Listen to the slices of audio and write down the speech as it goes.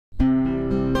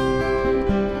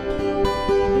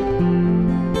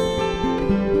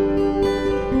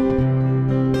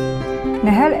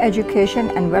NEHL Education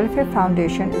and Welfare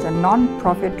Foundation is a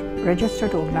non-profit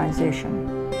registered organization.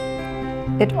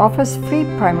 It offers free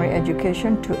primary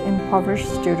education to impoverished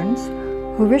students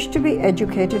who wish to be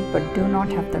educated but do not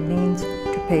have the means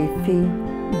to pay fee,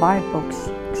 buy books,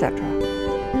 etc.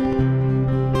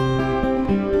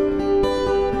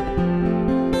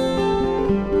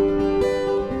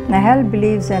 NEHL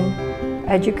believes in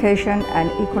education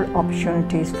and equal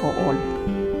opportunities for all.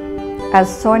 As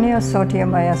Sonia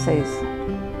Sotiamaya says,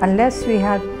 unless we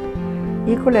have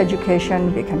equal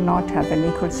education, we cannot have an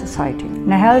equal society.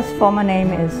 NEHL's former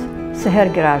name is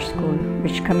Seher Garage School,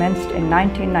 which commenced in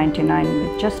 1999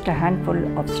 with just a handful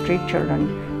of street children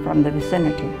from the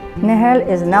vicinity. NEHL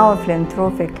is now a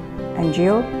philanthropic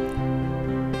NGO.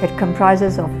 It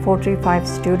comprises of 45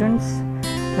 students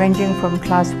ranging from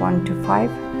class 1 to 5.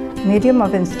 Medium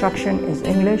of instruction is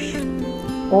English.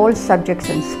 All subjects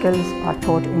and skills are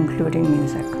taught, including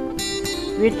music.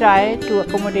 We try to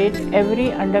accommodate every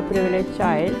underprivileged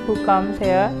child who comes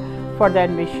here for the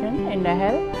admission in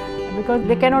NEHL because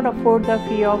they cannot afford the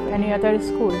fee of any other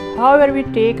school. However, we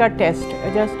take a test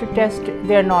just to test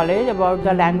their knowledge about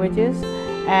the languages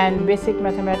and basic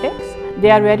mathematics.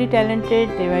 They are very talented,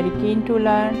 they are very keen to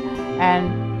learn,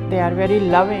 and they are very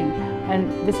loving,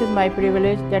 and this is my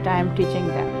privilege that I am teaching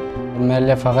them. मेरे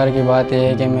लिए फ़ख्र की बात यह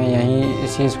है कि मैं यहीं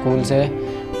इसी स्कूल से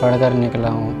पढ़कर निकला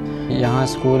हूँ। यहाँ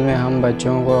स्कूल में हम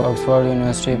बच्चों को ऑक्सफोर्ड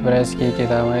यूनिवर्सिटी प्रेस की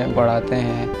किताबें पढ़ाते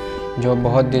हैं जो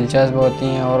बहुत दिलचस्प होती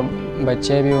हैं और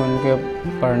बच्चे भी उनके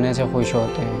पढ़ने से खुश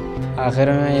होते हैं।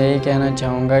 आखिर में यही कहना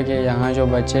चाहूँगा कि यहाँ जो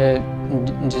बच्चे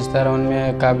जिस तरह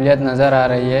उनमें काबिलियत नज़र आ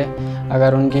रही है,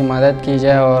 अगर उनकी मदद की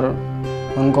जाए और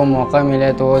उनको मौका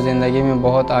मिले तो वो ज़िंदगी में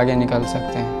बहुत आगे निकल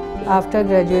सकते हैं। After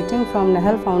graduating from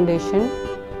NEHL Foundation,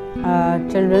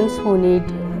 children who need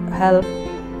help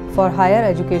for higher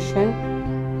education,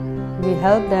 we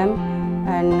help them,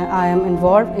 and I am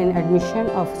involved in admission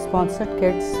of sponsored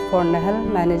kids for NEHL,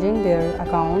 managing their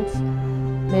accounts,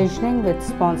 liaising with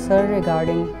sponsor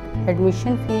regarding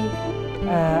admission fee,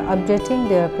 updating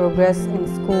their progress in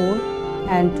school,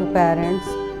 and to parents,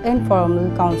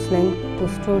 informal counseling to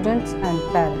students and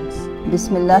parents.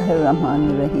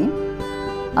 Bismillahirrahmanirrahim.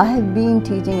 I have been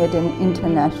teaching at an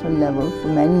international level for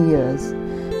many years,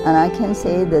 and I can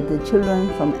say that the children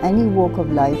from any walk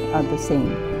of life are the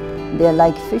same. They are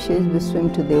like fishes who swim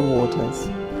to their waters.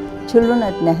 Children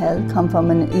at NEHL come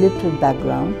from an illiterate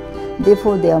background,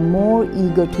 therefore they are more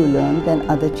eager to learn than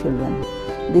other children.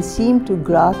 They seem to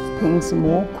grasp things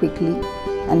more quickly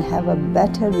and have a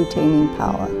better retaining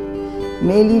power,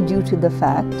 mainly due to the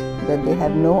fact that they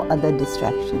have no other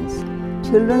distractions.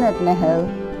 Children at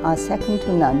NEHL are second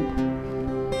to none,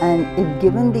 and if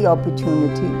given the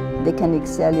opportunity, they can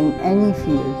excel in any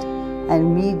field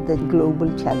and meet the global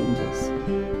challenges.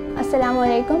 Assalamu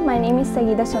alaikum. My name is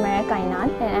Sayeeda Sumaira Kainat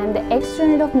and I am the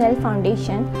ex-student of NEHL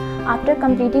Foundation. After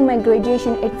completing my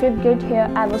graduation at 5th grade here,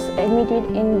 I was admitted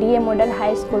in DA Model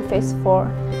High School Phase 4.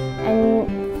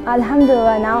 And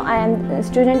Alhamdulillah, now I am a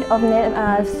student of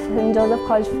NEHL St. Joseph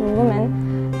College for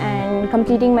Women and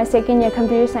completing my second year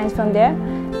computer science from there.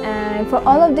 And for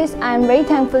all of this, I am very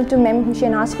thankful to Ma'am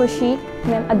Shanaz Khurshid,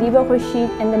 Ma'am Adiba Khurshid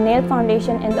and the NEHL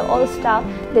Foundation and the all staff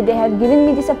that they have given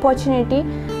me this opportunity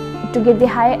to get the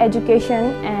higher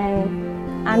education,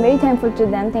 and I am very thankful to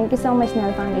them. Thank you so much,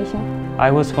 NEHL Foundation.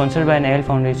 I was sponsored by NEHL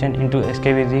Foundation into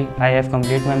SKVZ. I have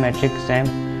completed my matric exam.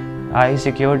 I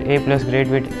secured A+ grade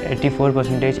with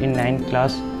 84% in 9th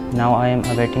class. Now I am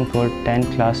awaiting for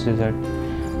 10th class result.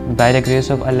 By the grace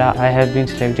of Allah, I have been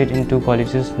selected in 2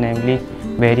 colleges, namely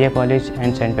Beria College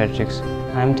and St. Patrick's.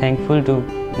 I am thankful to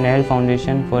NEHL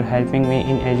Foundation for helping me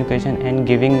in education and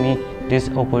giving me this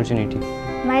opportunity.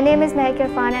 My name is Mehak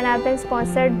Irfan and I have been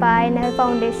sponsored by NEHL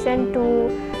Foundation to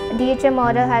DHM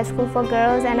Model High School for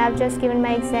Girls, and I have just given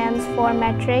my exams for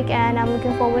matric and I am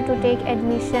looking forward to take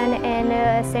admission in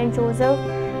St. Joseph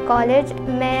College.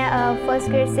 मैं first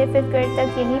grade से 5th grade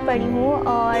तक यहीं पढ़ी हूँ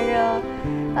और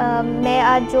मैं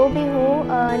आज जो भी हूँ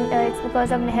it's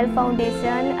because of NEHL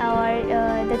Foundation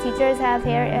और the teachers have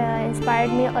here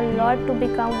inspired me a lot to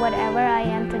become whatever I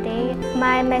am today.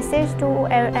 My message to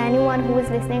anyone who is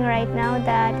listening right now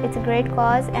that it's a great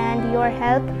cause and your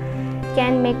help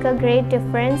can make a great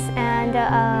difference, and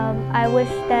I wish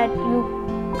that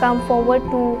you come forward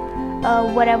to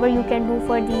whatever you can do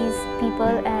for these people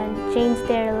and change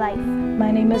their life. My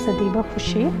name is Adiba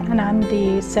Khurshid and I am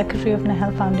the Secretary of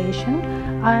NEHL Foundation.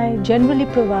 I generally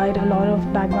provide a lot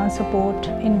of background support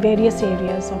in various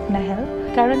areas of NEHL.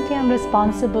 Currently, I am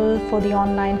responsible for the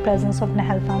online presence of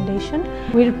NEHL Foundation.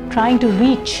 We're trying to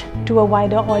reach to a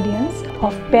wider audience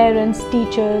of parents,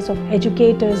 teachers, of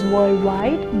educators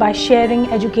worldwide by sharing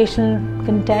educational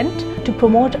content to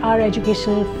promote our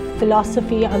educational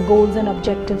philosophy, our goals and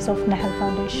objectives of NEHL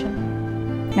Foundation.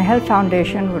 NEHL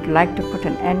Foundation would like to put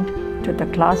an end to the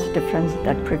class difference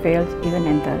that prevails even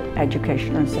in the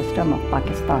educational system of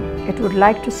Pakistan. It would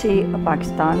like to see a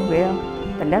Pakistan where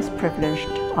the less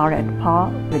privileged are at par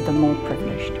with the more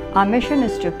privileged. Our mission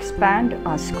is to expand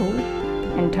our school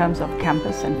in terms of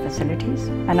campus and facilities,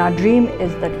 and our dream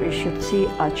is that we should see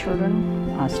our children,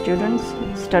 our students,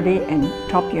 study in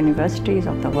top universities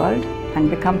of the world and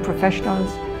become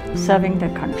professionals serving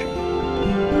their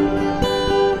country.